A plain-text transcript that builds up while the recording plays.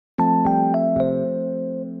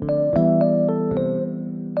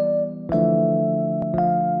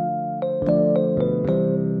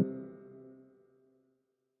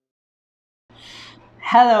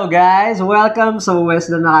Hello guys! Welcome sa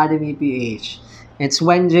Wisdom Academy PH. It's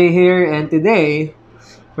Wenjay here and today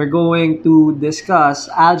we're going to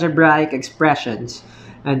discuss algebraic expressions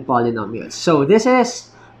and polynomials. So this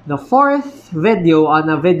is the fourth video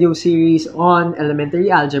on a video series on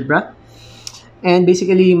elementary algebra. And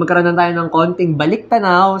basically, magkaroon na tayo ng konting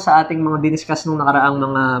balik-tanaw sa ating mga diniscuss nung nakaraang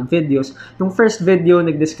mga videos. Nung first video,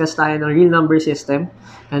 nag-discuss tayo ng real number system.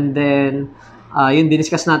 And then, yun,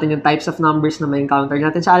 diniscuss natin yung types of numbers na ma-encounter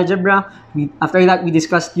natin sa algebra. After that, we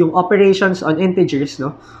discussed yung operations on integers,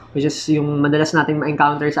 no? Which is yung madalas natin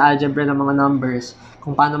ma-encounter sa algebra ng mga numbers.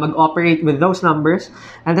 Kung paano mag-operate with those numbers.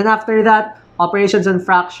 And then after that, operations on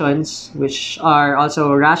fractions, which are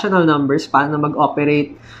also rational numbers, paano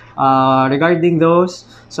mag-operate regarding those.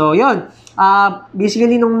 So, yun.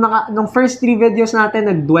 Basically, nung first 3 videos natin,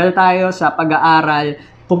 nag-dwell tayo sa pag-aaral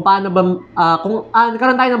kung paano ba,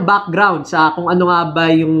 nagkaroon tayo ng background sa kung ano nga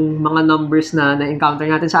ba yung mga numbers na na-encounter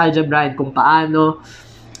natin sa algebra and kung paano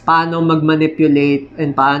mag-manipulate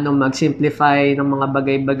and paano mag-simplify ng mga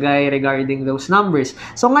bagay-bagay regarding those numbers.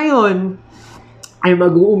 So, ngayon, ay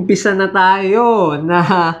mag-uumpisa na tayo na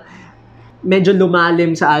medyo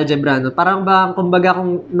lumalim sa algebra, no? Parang ba, kumbaga,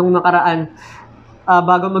 kung nung nakaraan,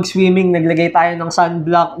 bago mag-swimming, naglagay tayo ng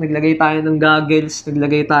sunblock, naglagay tayo ng goggles,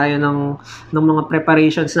 naglagay tayo ng mga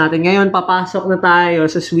preparations natin. Ngayon, papasok na tayo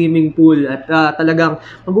sa swimming pool at talagang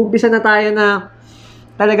mag-uumpisa na tayo na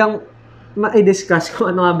talagang ma-discuss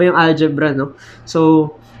kung ano nga ba yung algebra, no?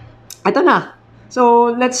 So, ito na.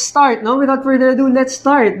 So, let's start, no? Without further ado, let's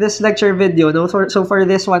start this lecture video, no? So for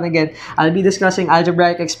this one, again, I'll be discussing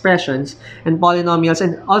algebraic expressions and polynomials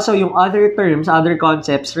and also yung other terms, other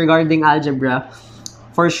concepts regarding algebra.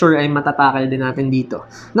 For sure, ay matatakal din natin dito.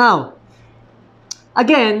 Now,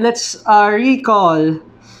 again, let's recall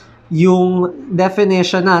yung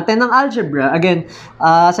definition natin ng algebra. Again,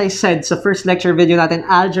 as I said sa first lecture video natin,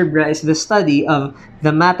 algebra is the study of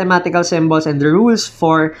the mathematical symbols and the rules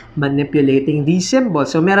for manipulating these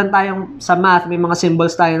symbols. So, meron tayong, sa math, may mga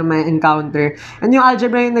symbols tayo na may encounter. And yung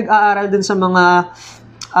algebra yung nag-aaral dun sa mga,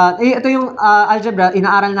 ito yung algebra,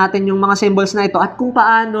 inaaral natin yung mga symbols na ito at kung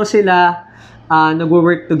paano sila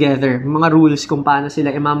nag-work together. Mga rules kung paano sila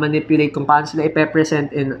i-manipulate, kung paano sila i-present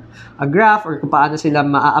in a graph, or kung paano sila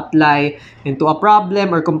ma-apply into a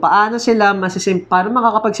problem, or kung paano sila para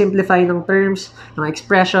makakapag-simplify ng terms, ng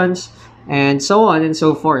expressions, and so on and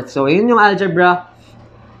so forth. So, yun yung algebra.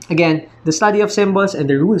 Again, the study of symbols and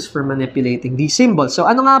the rules for manipulating these symbols. So,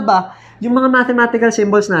 ano nga ba yung mga mathematical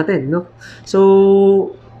symbols natin, no?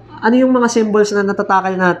 So, ano yung mga symbols na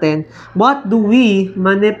natatakal natin? What do we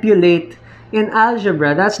manipulate in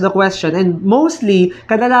algebra? That's the question. And mostly,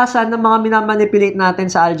 kadalasan ng mga minamanipulate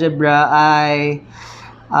natin sa algebra ay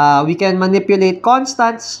we can manipulate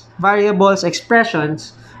constants, variables,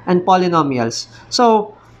 expressions, and polynomials.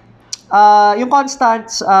 So, yung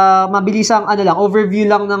constants, mabilisang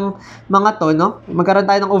overview lang ng mga to, no? Magkaroon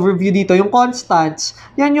tayo ng overview dito. Yung constants,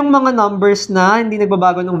 yan yung mga numbers na hindi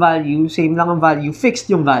nagbabago ng value, same lang ang value,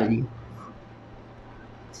 fixed yung value.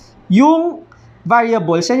 Yung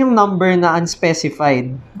variables, yan yung number na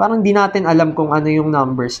unspecified. Parang di natin alam kung ano yung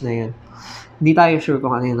numbers na yun. Hindi tayo sure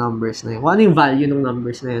kung ano yung numbers na yun. Kung ano yung value ng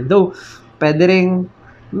numbers na yun. Though, pwede rin,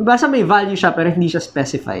 basta may value siya pero hindi siya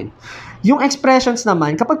specified. Yung expressions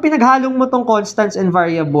naman, kapag pinaghalong mo tong constants and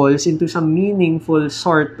variables into some meaningful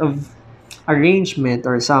sort of arrangement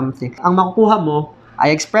or something, ang makukuha mo ay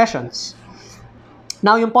expressions.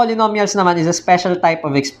 Now, yung polynomials naman is a special type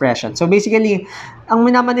of expression. So, basically, ang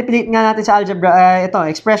minamanipulate nga natin sa algebra ay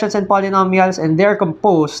expressions and polynomials, and they're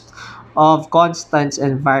composed of constants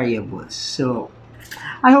and variables. So,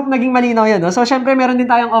 I hope naging malinaw yun, no? So, syempre, meron din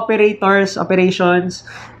tayong operators, operations,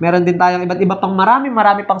 meron din tayong iba't iba pang marami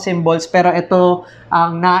pang symbols, pero ito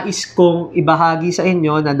ang nais kong ibahagi sa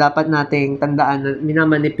inyo na dapat nating tandaan na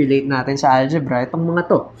minamanipulate natin sa algebra, itong mga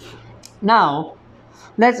to. Now,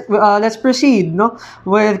 let's proceed, no?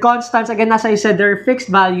 With constants, again, as I said, they're fixed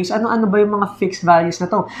values. Ano ba yung mga fixed values na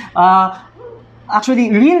to?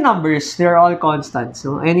 Actually, real numbers, they're all constants,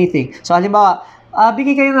 no? Anything. So, halimbawa,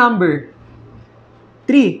 bigay kayo number.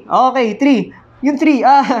 3. Okay, 3. Yung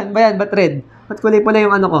 3, ba yan? Ba't red? Ba't kulay-pula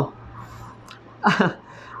yung ano ko?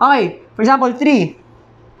 Okay, for example, 3.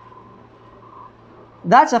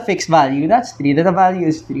 That's a fixed value. That's 3. The value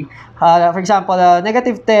is 3. For example,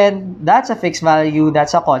 negative 10, that's a fixed value.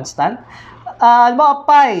 That's a constant. Halimbawa,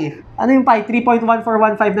 pi. Ano yung pi?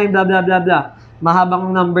 3.14159, blah, blah, blah, blah. Mahabang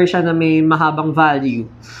number siya na may mahabang value.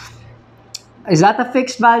 Is that a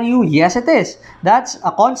fixed value? Yes, it is. That's a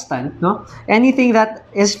constant, no? Anything that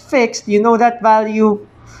is fixed, you know that value,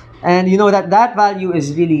 and you know that that value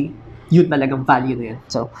is really, yun talagang value na yun.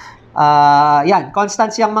 So, Yan,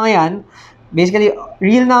 constants yung mga yan. Basically,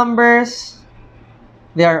 real numbers,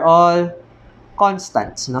 they are all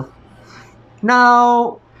constants, no?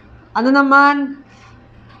 Now, ano naman,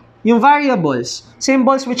 yung variables,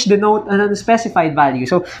 symbols which denote an unspecified value.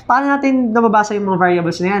 So, paano natin nababasa yung mga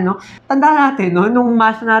variables na yan, no? Tandaan natin, no? Nung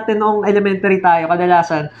math natin, noong elementary tayo,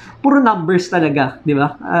 kadalasan, puro numbers talaga, di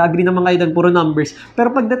ba? Agree naman kayo doon, puro numbers.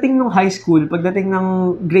 Pero pagdating ng high school, pagdating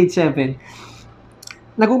ng grade 7,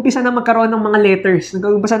 nag-umpisa na magkaroon ng mga letters,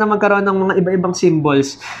 nag-umpisa na magkaroon ng mga iba-ibang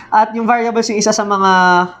symbols. At yung variables yung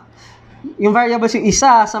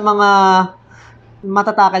isa sa mga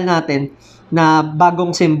matatakal natin na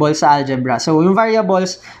bagong symbol sa algebra. So, yung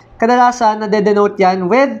variables, kadalasan nade-denote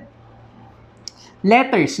yan with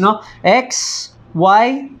letters, no? X,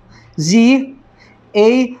 Y, Z, A,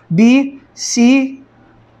 B, C,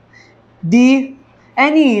 D,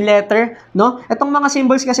 any letter, no? Itong mga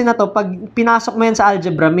symbols kasi na to, pag pinasok mo yan sa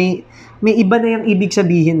algebra, may iba na yung ibig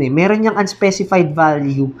sabihin eh. Meron yung unspecified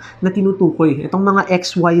value na tinutukoy. Itong mga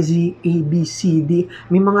X, Y, Z, A, B, C, D,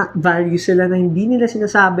 may mga values sila na hindi nila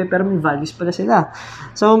sinasabi, pero may values pala sila.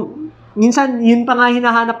 So, minsan, yun pa nga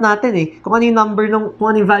hinahanap natin eh. Kung ano yung kung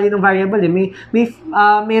ano yung value ng variable eh.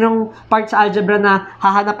 Merong part sa algebra na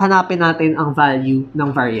hahanap-hanapin natin ang value ng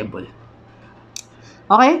variable.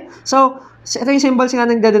 Okay? So, ito yung symbols nga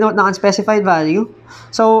nagde-denote ng unspecified value.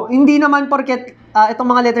 So, hindi naman porket itong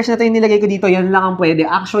mga letters na ito yung nilagay ko dito, yan lang ang pwede.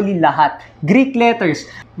 Actually, lahat. Greek letters,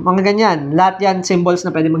 mga ganyan. Lahat yan symbols na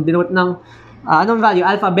pwede mag-denote ng anong value?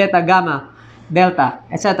 Alpha, beta, gamma, delta,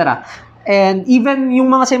 etc. And even yung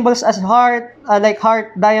mga symbols as heart, like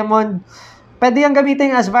heart, diamond, pwede yung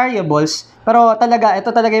gamitin as variables. Pero ito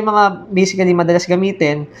talaga yung mga basically madalas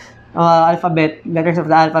gamitin. Alphabet, letters of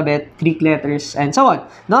the alphabet, Greek letters, and so on,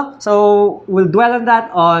 no? So, we'll dwell on that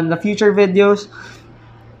on the future videos.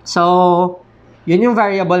 So, yun yung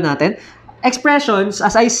variable natin. Expressions,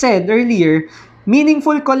 as I said earlier,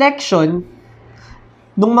 meaningful collection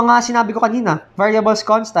nung mga sinabi ko kanina, variables,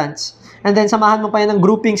 constants, and then samahan mo pa yan ng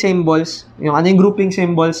grouping symbols. Yung ano yung grouping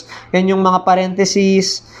symbols? Yan yung mga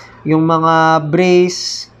parentheses, yung mga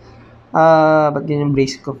brace, ba't ganyan yung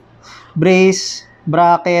brace ko? Brace,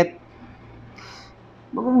 bracket,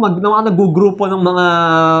 mga nagugrupo ng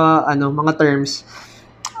mga terms.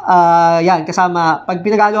 Yan, kasama, pag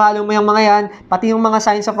pinag-halo-halo mo yung mga yan, pati yung mga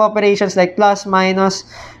signs of operations like plus, minus,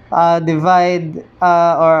 divide,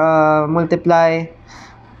 or multiply.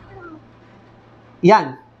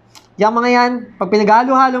 Yan. Yung mga yan, pag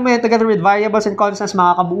pinag-halo-halo mo yan together with variables and constants,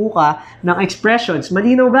 makakabuo ka ng expressions.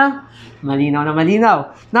 Malinaw ba? Malinaw na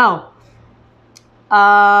malinaw. Now,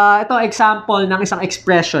 ito example ng isang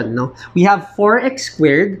expression, no? We have 4x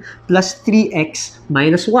squared plus 3x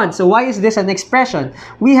minus 1. So why is this an expression?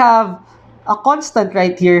 We have a constant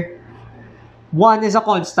right here. 1 is a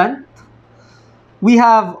constant. We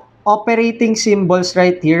have operating symbols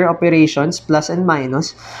right here, operations, plus and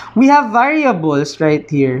minus. We have variables right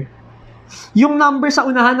here. Yung number sa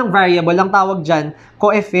unahan ng variable, ang tawag dyan,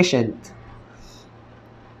 coefficient.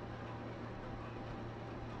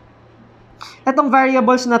 Etong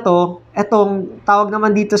variables na to, etong tawag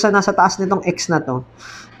naman dito sa nasa taas nitong x na to,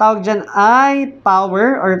 tawag dyan ay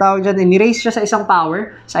power, or tawag dyan, in-erase siya sa isang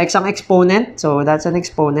power, sa isang exponent. So, that's an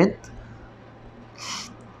exponent.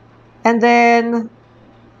 And then,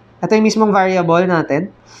 ito yung mismong variable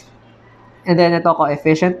natin. And then, ito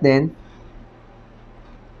coefficient din.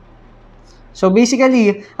 So,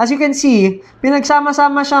 basically, as you can see,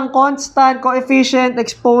 pinagsama-sama siyang constant, coefficient,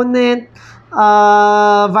 exponent,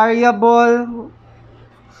 variable,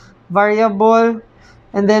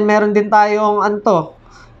 and then meron din tayong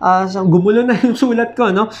gumulo na yung sulat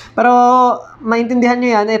ko, no? Pero maintindihan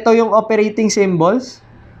nyo yan, ito yung operating symbols.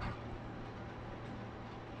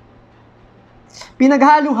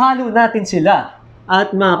 Pinaghalo-halo natin sila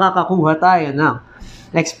at makakakuha tayo ng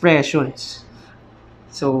expressions.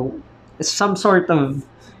 So, it's some sort of,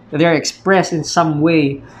 they're expressed in some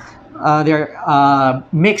way. They're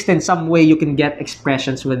mixed in some way, you can get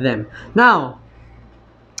expressions with them. Now,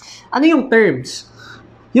 ano yung terms?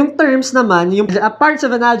 Yung terms naman, yung parts of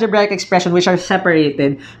an algebraic expression which are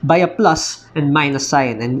separated by a plus and minus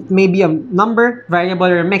sign. And maybe a number, variable,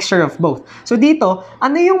 or a mixture of both. So dito,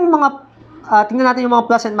 ano yung mga, tingnan natin yung mga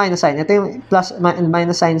plus and minus sign. Ito yung plus and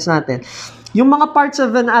minus signs natin. Yung mga parts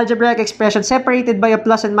of an algebraic expression separated by a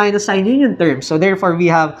plus and minus sign, yun yung term. So therefore,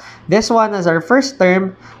 we have this one as our first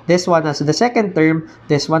term, this one as the second term,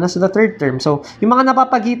 this one as the third term. So, yung mga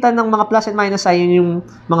napapagitan ng mga plus and minus sign, yun yung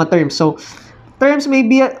mga terms. So, terms may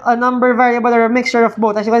be a number, variable, or a mixture of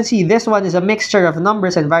both. As you can see, this one is a mixture of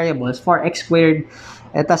numbers and variables. 4x squared,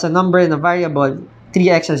 it has a number and a variable.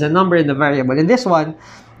 3x has a number and a variable. And this one,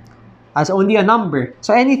 as only a number.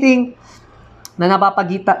 So anything na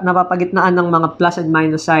napapagitnaan ng mga plus and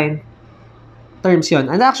minus sign, terms yon.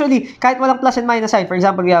 And actually, kahit walang plus and minus sign, for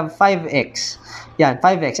example, we have 5x. Yan,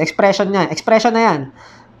 5x. Expression na yan.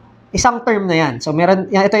 Isang term na yan. So, ito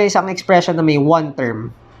yung isang expression na may one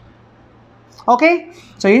term. Okay?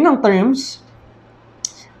 So, yun ang terms.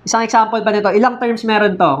 Isang example pa nito. Ilang terms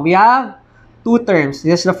meron to? We have 2 terms.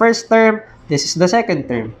 This is the first term. This is the second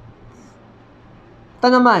term. Ito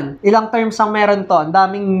naman, ilang terms ang meron to? Ang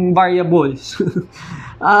daming variables.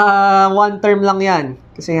 One term lang yan.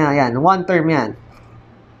 Kasi nga, yan. One term yan.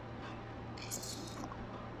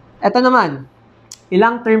 Ito naman,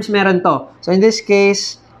 ilang terms meron to? So, in this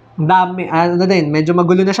case, medyo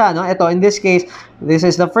magulo na siya, no? Ito, in this case, this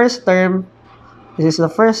is the first term. This is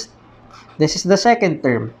the second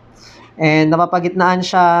term. And napapagitnaan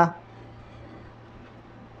siya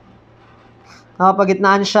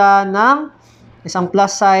ng isang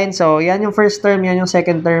plus sign. So, yan yung first term, yan yung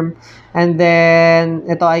second term. And then,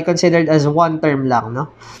 ito ay considered as one term lang, no?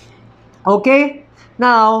 Okay?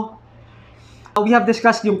 Now, we have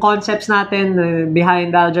discussed yung concepts natin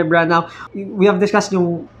behind algebra. Now, we have discussed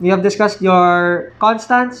your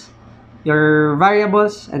constants, your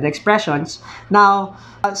variables, and expressions. Now,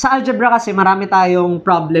 sa algebra kasi marami tayong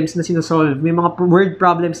problems na sinosolve. May mga word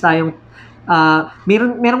problems tayong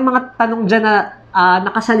merong mga tanong dyan na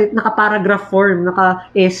naka-paragraph form,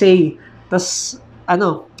 naka-essay. Tas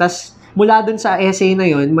mula dun sa essay na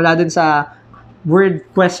yun, mula dun sa word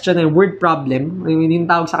question and word problem, yung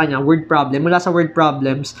tawag sa kanya, word problem, mula sa word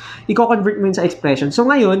problems, i-convert mo yun sa expression. So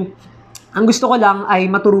ngayon, ang gusto ko lang ay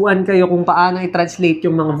maturuan kayo kung paano i-translate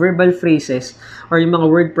yung mga verbal phrases or yung mga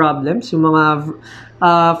word problems, yung mga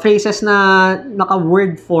phrases na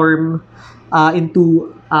naka-word form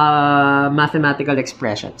into mathematical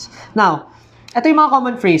expressions. Now, ito yung mga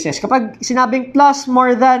common phrases. Kapag sinabing plus,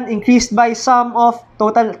 more than, increased by, sum of,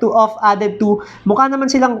 total to of, added to, mukha naman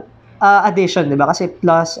silang addition, di ba? Kasi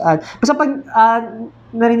plus, basta pag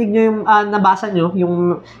narinig nyo yung, nabasa nyo,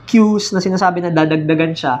 yung cues na sinasabi na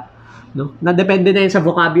dadagdagan siya, no? Na depende na yun sa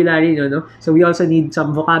vocabulary nyo, no? So, we also need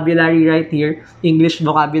some vocabulary right here, English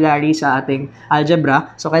vocabulary sa ating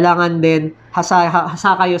algebra. So, kailangan din hasa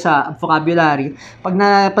kayo sa vocabulary. Pag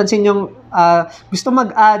napansin yung gusto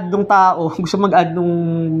mag-add ng tao, gusto mag-add ng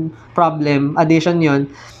problem, addition yon.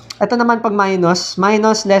 Ito naman pag minus,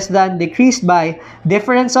 less than, decreased by,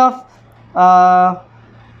 difference of,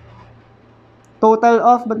 total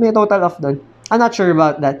of, ba't may total of doon? I'm not sure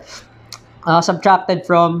about that. Subtracted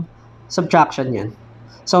from, subtraction yan.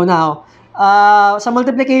 So now, sa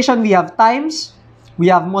multiplication, we have times, we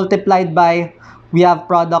have multiplied by, we have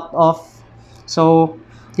product of. So,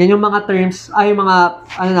 yan yung mga terms,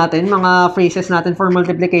 mga phrases natin for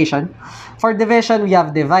multiplication. For division, we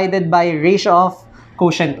have divided by, ratio of,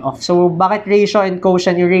 quotient of. So, bakit ratio and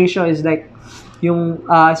quotient? Yung ratio is like, yung,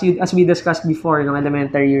 as we discussed before, yung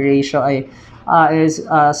elementary ratio ay, is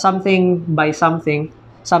something by something.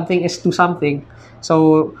 Something is to something.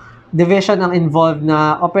 So, division ang involved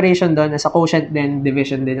na operation doon, as a quotient din,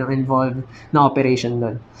 division din ang involved na operation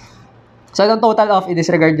doon. So, itong total of,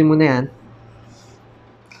 i-disregard din muna yan.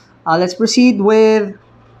 Let's proceed with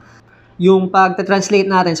yung pag-translate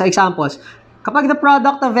natin sa examples. Kapag the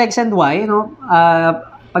product of x and y, no,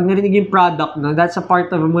 pag narinig yung product, no, that's a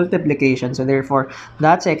part of a multiplication. So, therefore,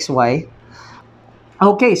 that's xy.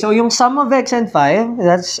 Okay, so yung sum of x and 5,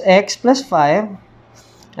 that's x plus 5.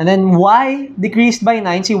 And then, y decreased by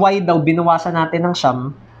 9. Si y daw, binawasan natin ng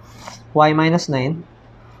sum. Y minus 9.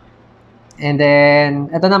 And then,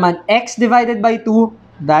 ito naman, x divided by 2.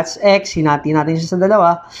 That's x. Hinati natin siya sa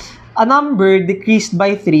dalawa. A number decreased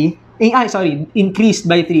by 3. Increased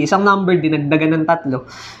by 3. Isang number, dinagdagan ng 3.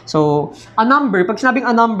 So, a number, pag sinabing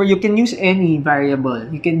a number, you can use any variable.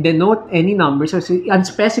 You can denote any number. So,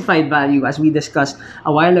 unspecified value, as we discussed a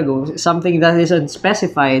while ago, something that is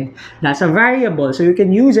unspecified, that's a variable. So, you can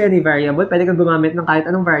use any variable. Pwede kang gumamit ng kahit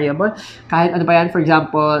anong variable. Kahit ano pa yan, for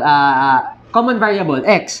example, common variable,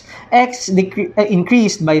 x. X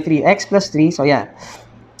increased by 3. X plus 3. So, yan.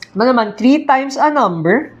 Ano naman, 3 times a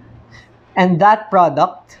number, and that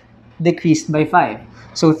product decreased by 5.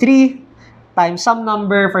 So, 3 times some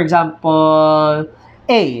number, for example,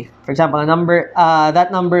 a. For example,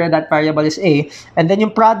 that variable is a. And then,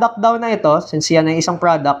 yung product daw na ito, since yan ay isang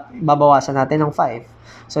product, babawasan natin ng 5.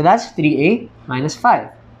 So, that's 3a minus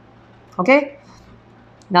 5. Okay?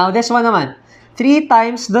 Now, this one naman. 3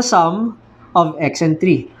 times the sum of x and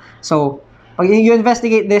 3. So, pag you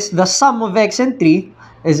investigate this, the sum of x and 3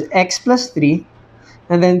 is x plus 3.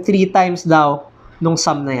 And then, 3 times daw nung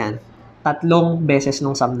sum na yan. tatlong beses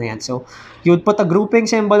nung sum na yan. So, you would put a grouping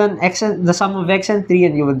symbol on x and the sum of x and 3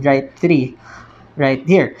 and you would write 3 right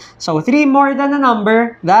here. So, 3 more than a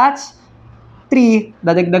number, that's 3.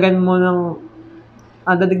 Dadagdagan mo ng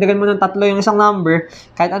tatlo yung isang number.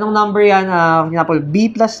 Kahit anong number yan, for example,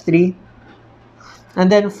 b plus 3. And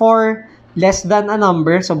then 4 less than a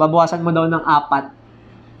number. So, babawasan mo daw ng 4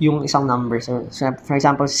 yung isang number. So, for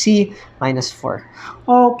example, c minus 4.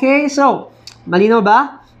 Okay, so, malinaw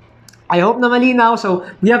ba? I hope na malinaw. So,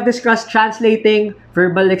 we have discussed translating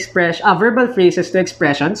verbal phrases to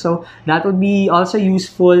expressions. So, that would be also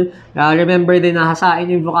useful. Remember din na hasain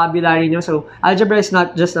yung vocabulary nyo. So, algebra is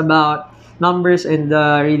not just about numbers and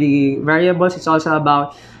really variables. It's also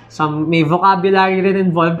about may vocabulary rin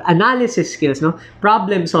involved, analysis skills, no?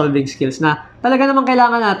 Problem solving skills na talaga naman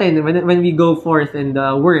kailangan natin when we go forth and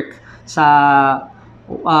work sa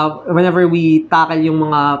whenever we tackle yung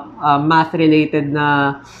mga math-related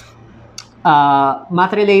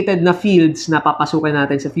na fields na papasukan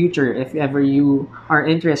natin sa future if ever you are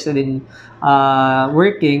interested in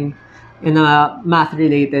working in a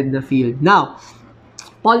math-related na field. Now,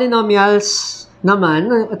 polynomials naman,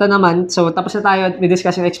 ito naman, so tapos na tayo, we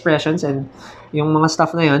discuss yung expressions and yung mga stuff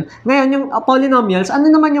na yun. Ngayon, yung polynomials, ano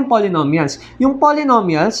naman yung polynomials? Yung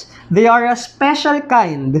polynomials, they are a special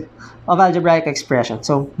kind of algebraic expression.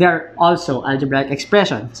 So, they are also algebraic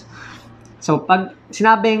expressions. So, pag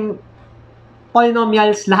sinabing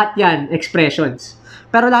polynomials, lahat yan, expressions.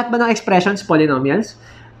 Pero lahat ba ng expressions, polynomials?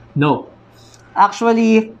 No.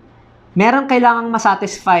 Actually, meron kailangang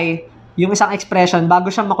masatisfy yung isang expression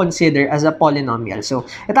bago siya makonsider as a polynomial. So,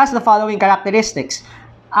 it has the following characteristics.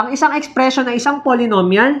 Ang isang expression na isang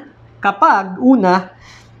polynomial, kapag, una,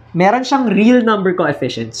 meron siyang real number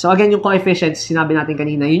coefficients. So, again, yung coefficients, sinabi natin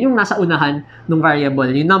kanina, yun yung nasa unahan ng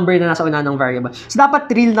variable. Yung number na nasa unahan ng variable. So,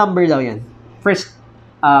 dapat real number daw yan. First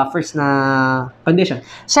na condition.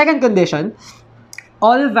 Second condition,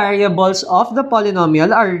 all variables of the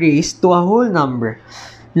polynomial are raised to a whole number.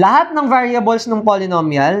 Lahat ng variables ng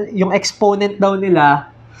polynomial, yung exponent daw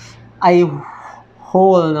nila ay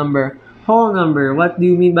whole number. Whole number. What do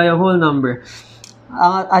you mean by a whole number?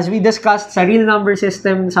 As we discussed sa real number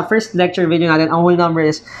system, sa first lecture video natin, ang whole number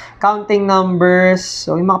is counting numbers.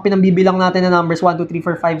 So, yung mga pinambibilang natin na numbers, 1, 2, 3,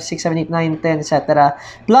 4, 5, 6, 7, 8, 9, 10, etc.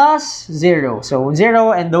 Plus 0. So,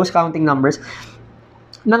 0 and those counting numbers.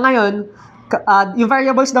 Na ngayon, yung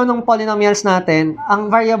variables daw ng polynomials natin,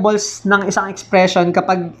 ang variables ng isang expression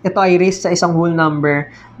kapag ito ay raised sa isang whole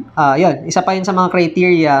number, yun, isa pa yun sa mga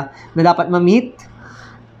criteria na dapat ma-meet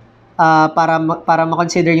para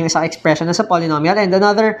ma-consider yung isang expression na sa polynomial. And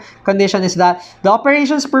another condition is that the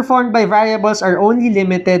operations performed by variables are only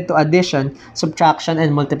limited to addition, subtraction,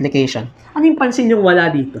 and multiplication. Ano yung pansin yung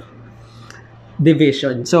wala dito?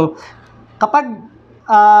 Division. So, kapag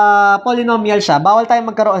polynomial siya, bawal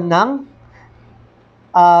tayong magkaroon ng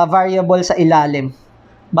variable sa ilalim.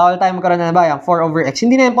 Bawal tayo magkaroon ng 4 over x.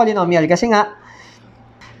 Hindi na yung polynomial kasi nga,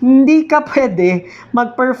 hindi ka pwede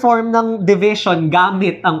mag-perform ng division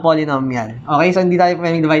gamit ang polynomial. Okay? So, hindi tayo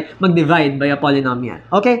pwede mag-divide by a polynomial.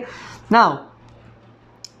 Okay? Now,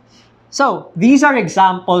 so, these are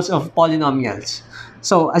examples of polynomials.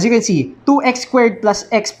 So, as you can see, 2x squared plus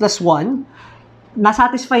x plus 1,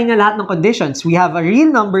 nasatisfy niya lahat ng conditions. We have a real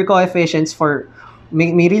number coefficients for,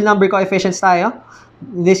 may real number coefficients tayo.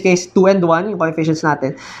 In this case, 2 and 1, yung coefficients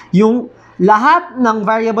natin. Yung lahat ng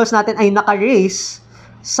variables natin ay naka-raise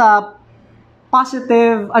sa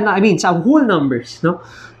positive, sa whole numbers, no?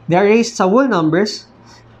 They are raised sa whole numbers.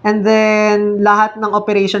 And then, lahat ng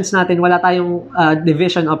operations natin, wala tayong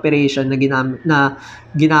division operation na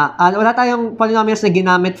wala tayong polynomials na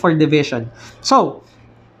ginamit for division. So,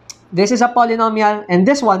 this is a polynomial, and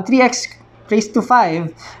this one, 3x raised to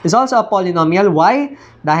 5 is also a polynomial. Why?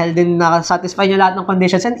 Dahil din nakasatisfy niya lahat ng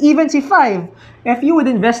conditions. And even si 5, if you would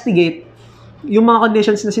investigate yung mga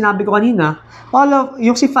conditions na sinabi ko kanina,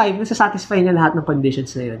 yung si 5, nasasatisfy niya lahat ng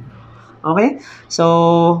conditions na yun. Okay?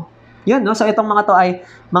 So, yun, no? So, itong mga to ay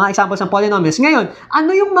mga examples ng polynomials. Ngayon,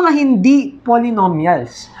 ano yung mga hindi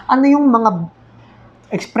polynomials? Ano yung mga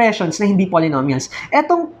expressions na hindi polynomials?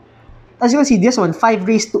 Etong, as you can see, this one, 5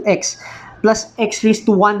 raised to x plus x raised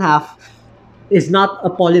to 1/2 is not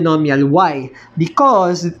a polynomial. Why?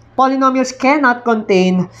 Because polynomials cannot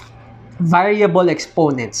contain variable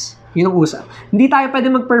exponents. Yun ang usap. Hindi tayo pwede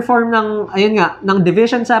mag-perform ng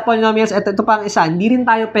division sa polynomials. Ito pang isa, hindi rin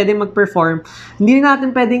tayo pwede mag-perform. Hindi rin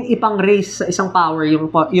natin pwedeng ipang-raise sa isang power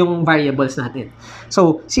yung variables natin.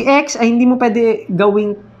 So, si x ay hindi mo pwede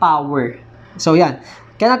gawing power. So, yan.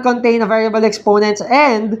 Cannot contain a variable exponents,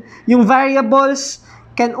 and yung variables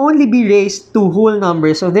can only be raised to whole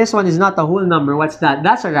numbers. So this one is not a whole number. What's that?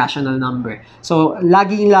 That's a rational number. So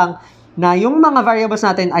lagi lang na yung mga variables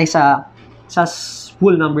natin ay sa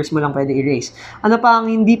whole numbers mo lang pwede i-raise. Ano pa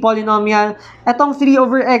ang hindi polynomial? Etong 3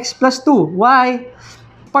 over x plus 2. Why?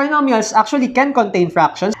 Polynomials actually can contain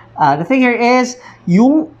fractions. The thing here is,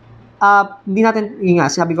 yung hindi natin,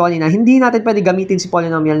 sinabi ko kanina, hindi natin pwede gamitin si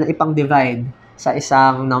polynomial na ipang-divide sa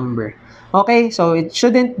isang number. Okay? So, it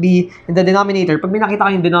shouldn't be in the denominator. Pag may nakita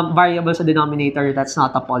kayong variable sa denominator, that's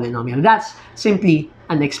not a polynomial. That's simply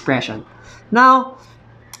an expression. Now,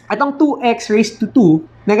 itong 2x raised to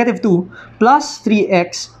 2, negative 2, plus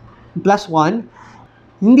 3x plus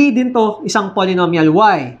 1, hindi din to isang polynomial.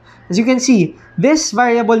 Why? As you can see, this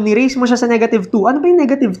variable, ni-raise mo siya sa negative 2. Ano ba yung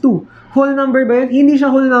negative 2? Whole number ba yun? Hindi siya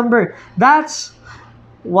whole number. That's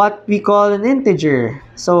what we call an integer.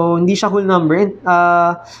 So, hindi siya whole number.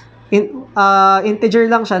 Integer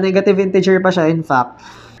lang siya. Negative integer pa siya, in fact.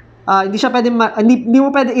 Hindi siya pwede hindi mo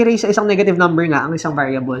pwede erase sa isang negative number nga ang isang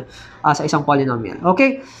variable sa isang polynomial.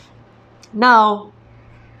 Okay? Now,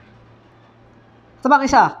 ito bang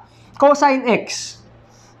isa? Cosine x.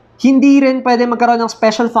 Hindi rin pwede magkaroon ng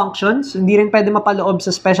special functions. Hindi rin pwede mapaloob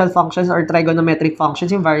sa special functions or trigonometric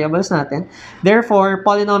functions yung variables natin. Therefore,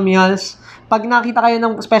 polynomials, pag nakita kayo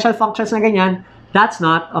ng special functions na ganyan, that's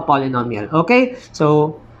not a polynomial. Okay?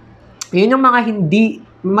 So, yun yung mga hindi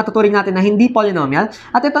matuturing natin na hindi polynomial.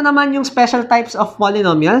 At ito naman yung special types of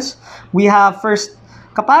polynomials. We have first,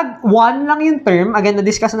 kapag 1 lang yung term, again,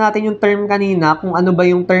 na-discuss natin yung term kanina, kung ano ba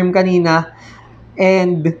yung term kanina,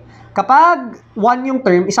 and kapag 1 yung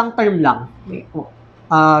term, isang term lang,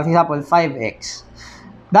 for example, 5x,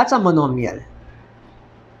 that's a monomial.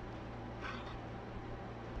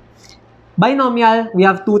 Binomial, we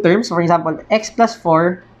have 2 terms. For example, x plus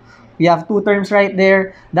 4, we have 2 terms right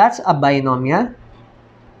there. That's a binomial.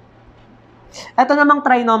 Ito namang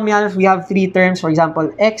trinomial, we have 3 terms. For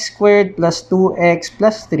example, x squared plus 2x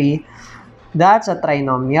plus 3. That's a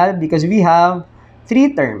trinomial because we have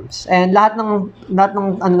 3 terms. And lahat ng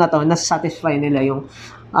ano na to, nasa-satisfy nila yung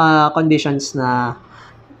conditions na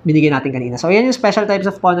binigay natin kanina. So, yan yung special types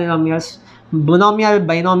of polynomials. Monomial,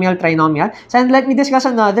 binomial, trinomial. So, and let me discuss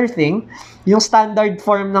another thing. Yung standard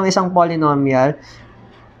form ng isang polynomial.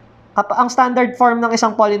 Ang standard form ng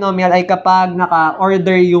isang polynomial ay kapag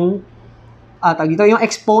naka-order yung yung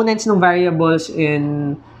exponents ng variables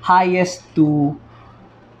in highest to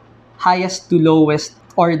lowest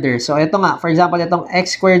order. So, ito nga, for example, itong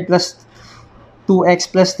x squared plus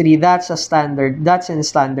 2x plus 3, that's in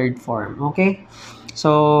standard form. Okay?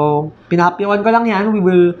 So, pinahapyawan ko lang yan. We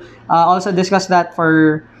will also discuss that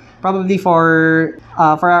probably for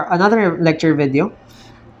another lecture video.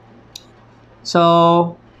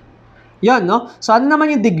 So, yun, no? So, ano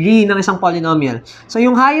naman yung degree ng isang polynomial? So,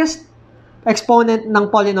 yung highest exponent ng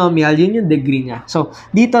polynomial, yun yung degree niya. So,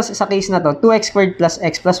 dito sa case na to, 2x squared plus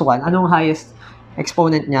x plus 1, anong highest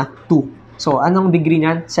exponent niya? 2. So, anong degree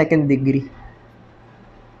niyan? Second degree.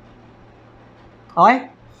 Okay?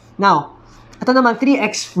 Now, ito naman,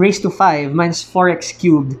 3x raised to 5 minus 4x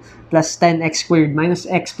cubed plus 10x squared minus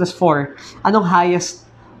x plus 4. Anong highest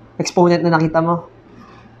exponent na nakita mo?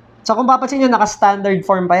 So, kung papansin nyo, naka-standard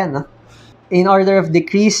form pa yan. In order of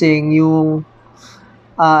decreasing yung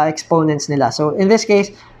exponents nila. So, in this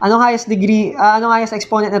case, anong highest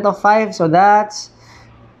exponent nito? 5. So, that's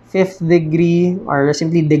 5th degree or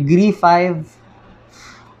simply degree 5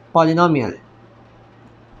 polynomial.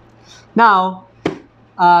 Now,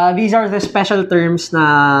 these are the special terms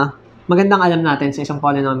na magandang alam natin sa isang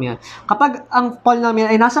polynomial. Kapag ang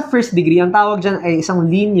polynomial ay nasa first degree, ang tawag dyan ay isang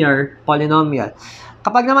linear polynomial.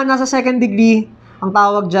 Kapag naman nasa second degree, ang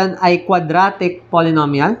tawag dyan ay quadratic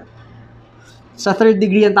polynomial. Sa third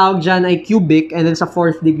degree, ang tawag dyan ay cubic. And then sa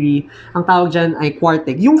fourth degree, ang tawag dyan ay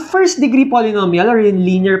quartic. Yung first degree polynomial or yung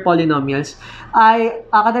linear polynomials ay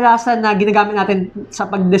kadalasan na ginagamit natin sa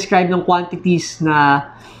pag-describe ng quantities na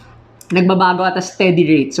nagbabago at a steady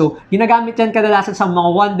rate. So, ginagamit yan kadalasan sa mga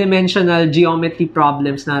one-dimensional geometry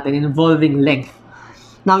problems natin involving length.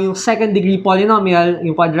 Now, yung second degree polynomial,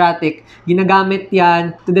 yung quadratic, ginagamit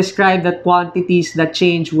yan to describe the quantities that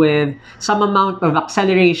change with some amount of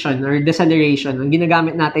acceleration or deceleration. Ang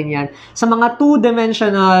ginagamit natin yan sa mga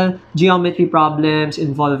two-dimensional geometry problems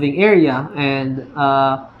involving area. And,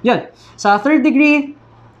 yun. Sa third degree,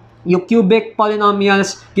 yung cubic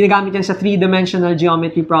polynomials, ginagamit yan sa three-dimensional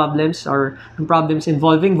geometry problems or problems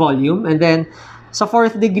involving volume. And then, sa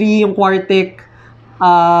fourth degree, yung quartic,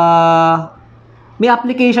 may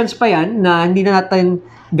applications pa yan na hindi na natin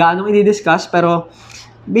gaano i-discuss. Pero,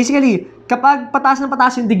 basically, kapag pataas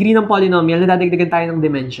yung degree ng polynomial, nadadagdagan tayo ng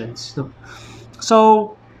dimensions. No?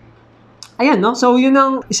 So, ayan, no? So, yun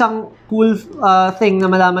ang isang cool thing na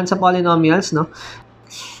malaman sa polynomials, no?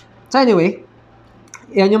 So, anyway,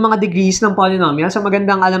 yan yung mga degrees ng polynomial. So,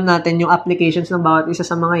 magandang alam natin yung applications ng bawat isa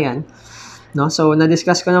sa mga yan, no? So,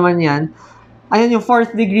 na-discuss ko naman yan. Ayan yung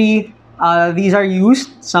fourth degree. These are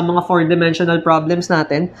used sa mga four-dimensional problems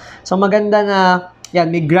natin. So, maganda na,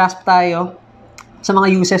 yan, may grasp tayo sa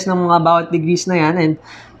mga uses ng mga bawat degrees na yan. And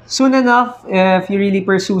soon enough, if you really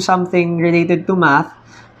pursue something related to math,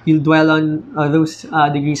 you'll dwell on those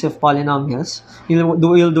degrees of polynomials.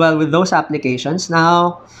 You'll dwell with those applications.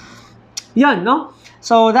 Now, yan, no?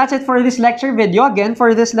 So, that's it for this lecture video. Again,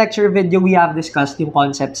 for this lecture video, we have discussed yung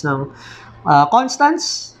concepts ng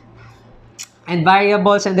constants and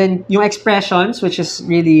variables, and then yung expressions, which is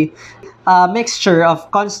really a mixture of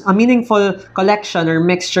a meaningful collection or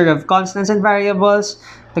mixture of constants and variables,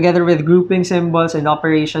 together with grouping symbols and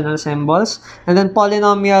operational symbols. And then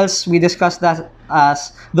polynomials, we discussed that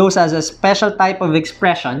as those as a special type of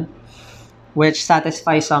expression which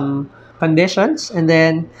satisfies some conditions. And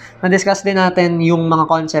then, na-discuss din natin yung mga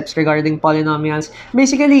concepts regarding polynomials.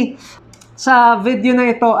 Basically, sa video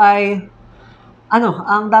na ito ay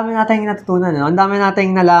ang dami nating natutunan, no? Ang dami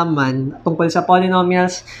nating nalaman tungkol sa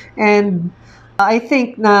polynomials. And I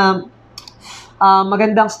think na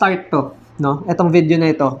magandang start to, no? Itong video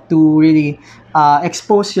na ito to really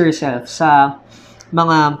expose yourself sa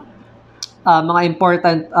mga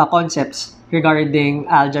important concepts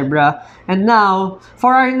regarding algebra. And now,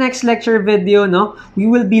 for our next lecture video, no,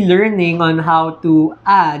 we will be learning on how to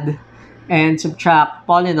add and subtract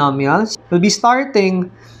polynomials. We'll be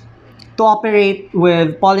starting to operate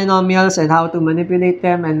with polynomials and how to manipulate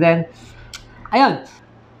them. And then, ayun.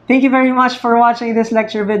 Thank you very much for watching this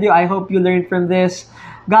lecture video. I hope you learned from this.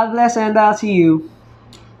 God bless, and I'll see you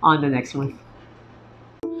on the next one.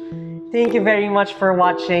 Thank you very much for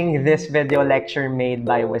watching this video lecture made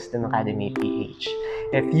by Wisdom Academy PH.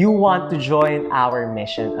 If you want to join our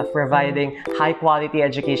mission of providing high-quality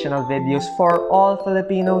educational videos for all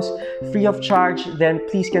Filipinos free of charge, then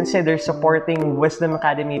please consider supporting Wisdom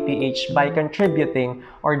Academy PH by contributing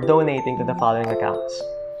or donating to the following accounts.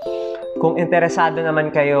 Kung interesado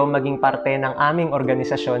naman kayo maging parte ng aming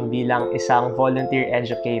organisasyon bilang isang volunteer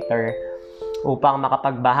educator upang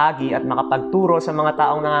makapagbahagi at makapagturo sa mga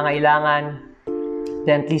taong nangangailangan,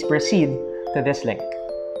 then please proceed to this link.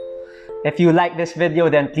 If you like this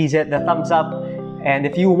video, then please hit the thumbs up. And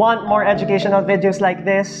if you want more educational videos like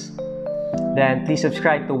this, then please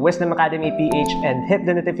subscribe to Wisdom Academy PH and hit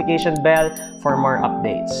the notification bell for more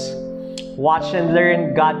updates. Watch and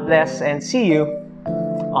learn. God bless, and see you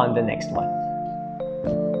on the next one.